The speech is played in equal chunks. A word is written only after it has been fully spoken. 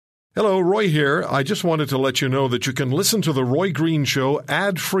Hello, Roy here. I just wanted to let you know that you can listen to The Roy Green Show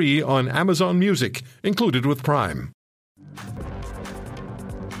ad-free on Amazon Music, included with Prime.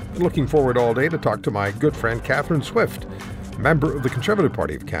 Looking forward all day to talk to my good friend Catherine Swift, member of the Conservative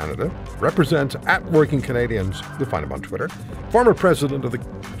Party of Canada, represents at Working Canadians, you'll find him on Twitter, former president of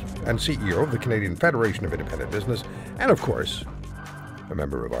and CEO of the Canadian Federation of Independent Business, and of course, a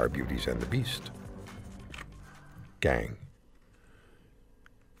member of our Beauties and the Beast gang.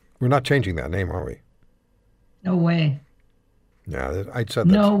 We're not changing that name, are we? No way. Yeah, I said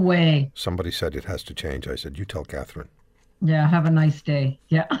that. No way. Somebody said it has to change. I said, you tell Catherine. Yeah, have a nice day.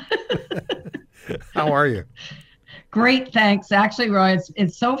 Yeah. How are you? Great, thanks. Actually, Roy,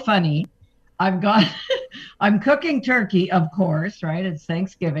 it's so funny. I'm cooking turkey, of course, right? It's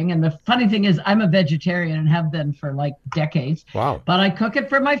Thanksgiving. And the funny thing is I'm a vegetarian and have been for like decades. Wow. But I cook it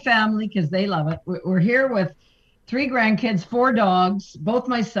for my family because they love it. We're here with 3 grandkids, 4 dogs, both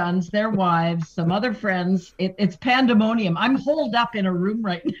my sons, their wives, some other friends. It's pandemonium. I'm holed up in a room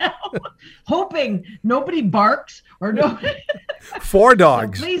right now, hoping nobody barks or no. 4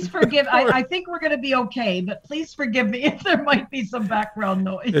 dogs. So please forgive. I think we're going to be okay, but please forgive me if there might be some background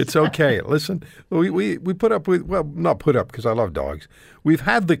noise. It's okay. Listen, we put up with, well, not put up because I love dogs. We've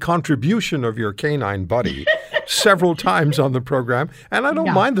had the contribution of your canine buddy several times on the program, and I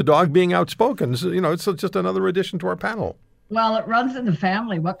don't mind the dog being outspoken. So, it's just another addition to our panel. Well, it runs in the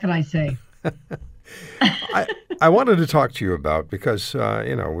family. What can I say? I wanted to talk to you about, because I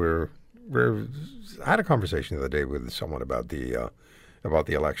had a conversation the other day with someone about the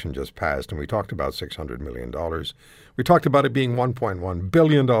election just passed, and we talked about $600 million. We talked about it being $1.1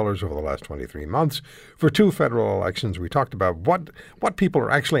 billion over the last 23 months for 2 federal elections. We talked about what people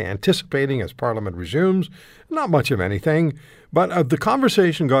are actually anticipating as Parliament resumes. Not much of anything, but the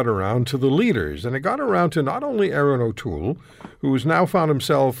conversation got around to the leaders, and it got around to not only Erin O'Toole, who has now found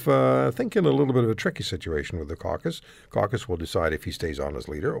himself, I think, in a little bit of a tricky situation with the caucus. Caucus will decide if he stays on as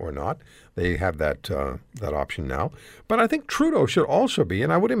leader or not. They have that option now. But I think Trudeau should also be,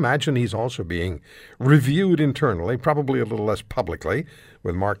 and I would imagine he's also being reviewed internally, probably a little less publicly,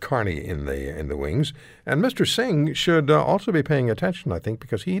 with Mark Carney in the wings. And Mr. Singh should also be paying attention, I think,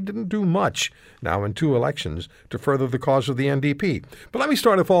 because he didn't do much now in 2 elections to further the cause of the NDP. But let me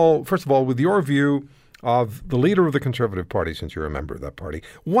start first of all, with your view of the leader of the Conservative Party, since you're a member of that party.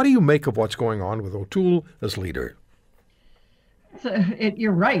 What do you make of what's going on with O'Toole as leader?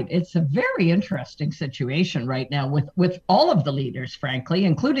 You're right. It's a very interesting situation right now with all of the leaders, frankly,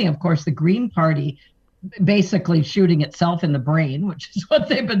 including, of course, the Green Party basically shooting itself in the brain, which is what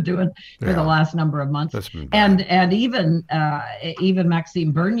they've been doing for the last number of months. And even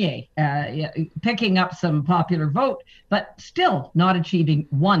Maxime Bernier picking up some popular vote, but still not achieving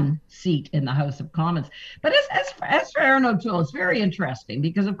 1 seat in the House of Commons. But as for Erin O'Toole, it's very interesting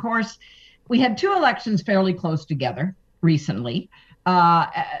because, of course, we had 2 elections fairly close together recently.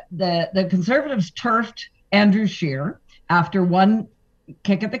 The Conservatives turfed Andrew Scheer after 1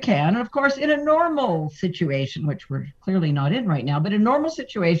 kick at the can. And of course, in a normal situation, which we're clearly not in right now, but in a normal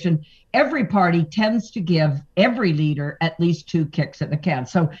situation, every party tends to give every leader at least 2 kicks at the can.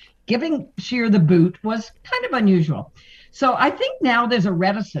 So giving Scheer the boot was kind of unusual. So I think now there's a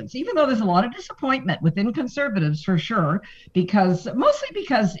reticence, even though there's a lot of disappointment within Conservatives for sure, mostly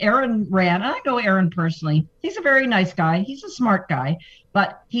because Aaron ran. I know Aaron personally. He's a very nice guy. He's a smart guy,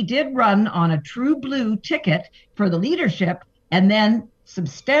 but he did run on a true blue ticket for the leadership and then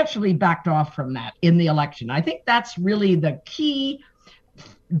substantially backed off from that in the election. I think that's really the key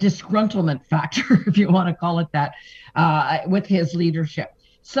disgruntlement factor, if you want to call it that, with his leadership.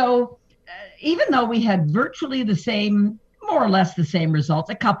 So even though we had virtually more or less the same results,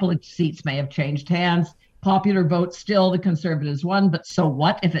 a couple of seats may have changed hands, popular vote, still the Conservatives won, but so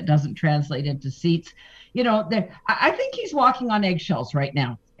what if it doesn't translate into seats? I think he's walking on eggshells right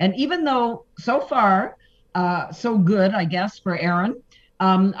now. And even though so far, so good, I guess, for Aaron,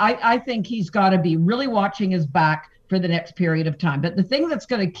 I think he's got to be really watching his back for the next period of time. But the thing that's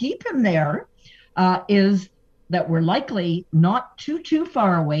going to keep him there is that we're likely not too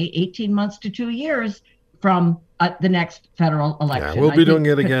far away, 18 months to 2 years from the next federal election. Yeah, we'll be doing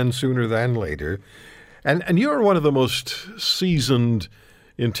it again sooner than later. And you're one of the most seasoned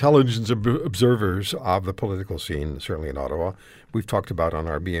intelligence observers of the political scene, certainly in Ottawa. We've talked about on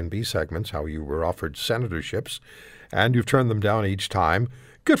our B&B segments how you were offered senatorships, and you've turned them down each time.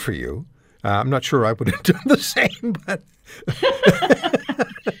 Good for you. I'm not sure I would have done the same, but...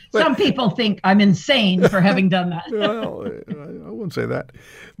 Some people think I'm insane for having done that. Well, I wouldn't say that.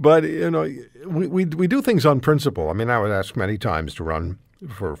 But, we do things on principle. I mean, I was asked many times to run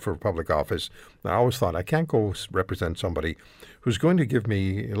for public office. I always thought I can't go represent somebody who's going to give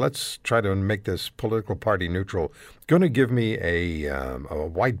me, let's try to make this political party neutral, going to give me a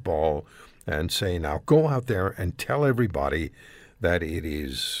white ball and say, now go out there and tell everybody that it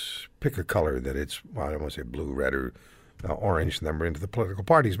is, pick a color, that it's, well, I don't want to say blue, red, or orange, and then we're into the political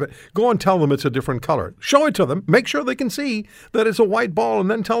parties, but go and tell them it's a different color. Show it to them. Make sure they can see that it's a white ball, and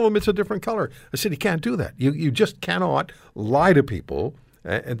then tell them it's a different color. I said, you can't do that. You just cannot lie to people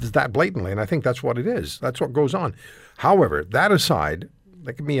that blatantly, and I think that's what it is. That's what goes on. However, that aside,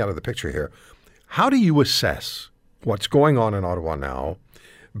 get me out of the picture here. How do you assess what's going on in Ottawa now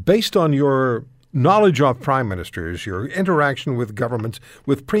based on your knowledge of prime ministers, your interaction with governments,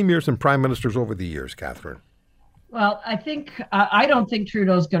 with premiers and prime ministers over the years, Catherine? Well, I think I don't think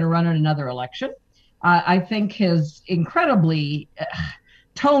Trudeau's going to run in another election. I think his incredibly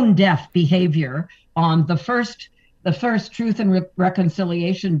tone-deaf behavior on the first Truth and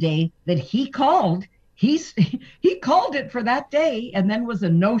Reconciliation Day that he called, he called it for that day and then was a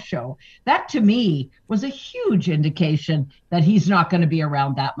no-show. That to me was a huge indication that he's not going to be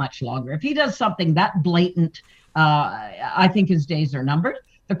around that much longer. If he does something that blatant, I think his days are numbered.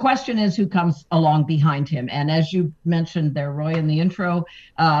 The question is who comes along behind him. And as you mentioned there, Roy, in the intro,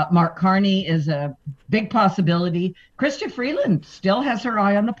 Mark Carney is a big possibility. Chrystia Freeland still has her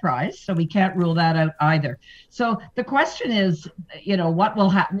eye on the prize, so we can't rule that out either. So the question is, what will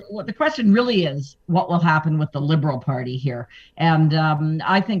happen? The question really is what will happen with the Liberal Party here. And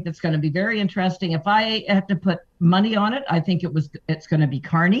I think that's going to be very interesting. If I had to put money on it, I think it's going to be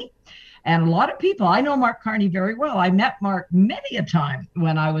Carney. And a lot of people, I know Mark Carney very well. I met Mark many a time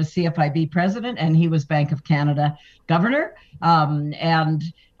when I was CFIB president and he was Bank of Canada governor. And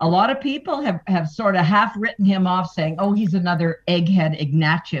a lot of people have sort of half written him off saying, oh, he's another egghead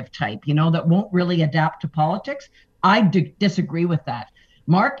Ignatieff type, that won't really adapt to politics. I disagree with that.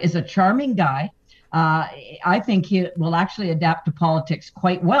 Mark is a charming guy. I think he will actually adapt to politics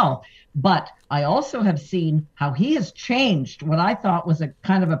quite well. But I also have seen how he has changed what I thought was a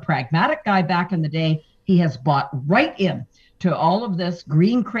kind of a pragmatic guy back in the day. He has bought right in to all of this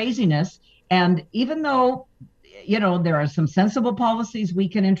green craziness. And even though, there are some sensible policies we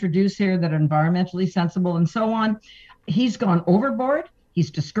can introduce here that are environmentally sensible and so on, he's gone overboard.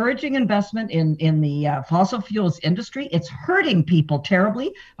 He's discouraging investment in the fossil fuels industry. It's hurting people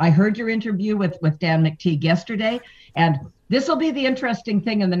terribly. I heard your interview with Dan McTeague yesterday, and this will be the interesting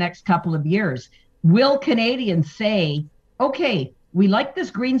thing in the next couple of years. Will Canadians say, okay, we like this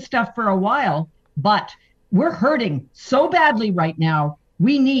green stuff for a while, but we're hurting so badly right now.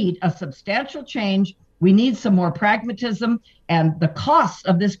 We need a substantial change. We need some more pragmatism. And the costs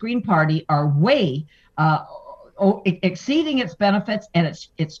of this Green Party are way exceeding its benefits, and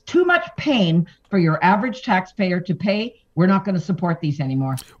it's too much pain for your average taxpayer to pay. We're not going to support these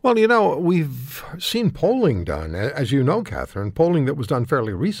anymore. Well, we've seen polling done, as you know, Catherine, polling that was done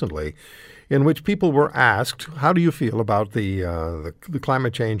fairly recently, in which people were asked, how do you feel about the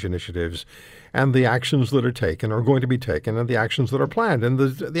climate change initiatives and the actions that are taken or going to be taken and the actions that are planned? And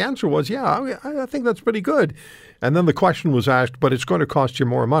the answer was, yeah, I think that's pretty good. And then the question was asked, but it's going to cost you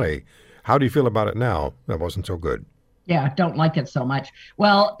more money. How do you feel about it now? That wasn't so good. Yeah, don't like it so much.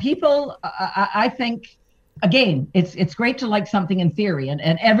 Well, people, I think, again, it's great to like something in theory, and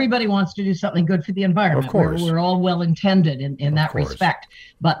everybody wants to do something good for the environment. Of course. We're all well intended in that respect.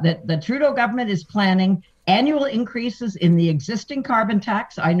 But the Trudeau government is planning annual increases in the existing carbon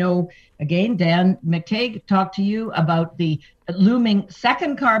tax. I know, again, Dan McTeague talked to you about the looming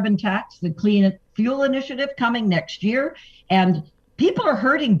second carbon tax, the Clean Fuel Initiative coming next year. And people are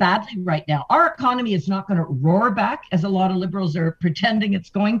hurting badly right now. Our economy is not going to roar back, as a lot of Liberals are pretending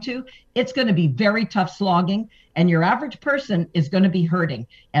it's going to. It's going to be very tough slogging, and your average person is going to be hurting.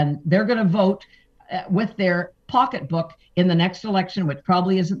 And they're going to vote with their pocketbook in the next election, which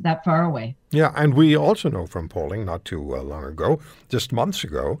probably isn't that far away. Yeah, and we also know from polling not too long ago, just months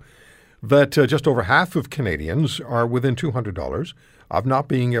ago, that just over half of Canadians are within $200 of not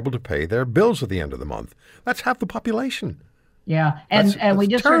being able to pay their bills at the end of the month. That's half the population. Yeah, and we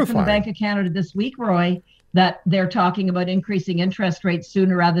just terrifying. heard from the Bank of Canada this week, Roy, that they're talking about increasing interest rates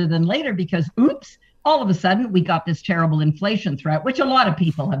sooner rather than later because, oops, all of a sudden we got this terrible inflation threat, which a lot of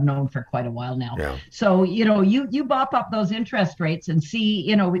people have known for quite a while now. Yeah. So, you bop up those interest rates and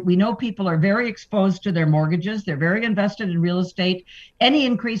see, we know people are very exposed to their mortgages. They're very invested in real estate. Any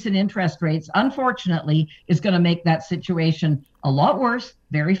increase in interest rates, unfortunately, is going to make that situation a lot worse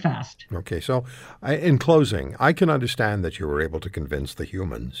very fast. Okay, so in closing, I can understand that you were able to convince the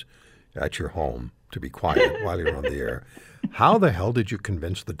humans at your home to be quiet while you're on the air. How the hell did you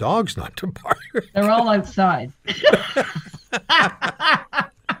convince the dogs not to bark? They're all outside.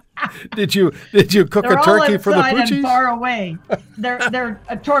 Did you cook They're a turkey all for the outside and Poochies? far away. They're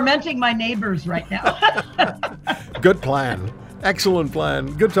tormenting my neighbors right now. Good plan. Excellent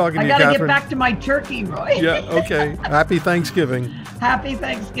plan. Good talking to I you, got to Catherine. get back to my turkey, Roy. Yeah, okay. Happy Thanksgiving. Happy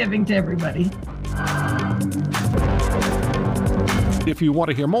Thanksgiving to everybody. If you want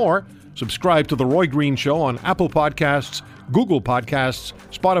to hear more, subscribe to The Roy Green Show on Apple Podcasts, Google Podcasts,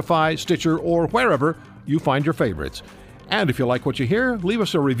 Spotify, Stitcher, or wherever you find your favorites. And if you like what you hear, leave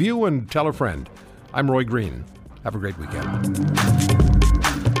us a review and tell a friend. I'm Roy Green. Have a great weekend.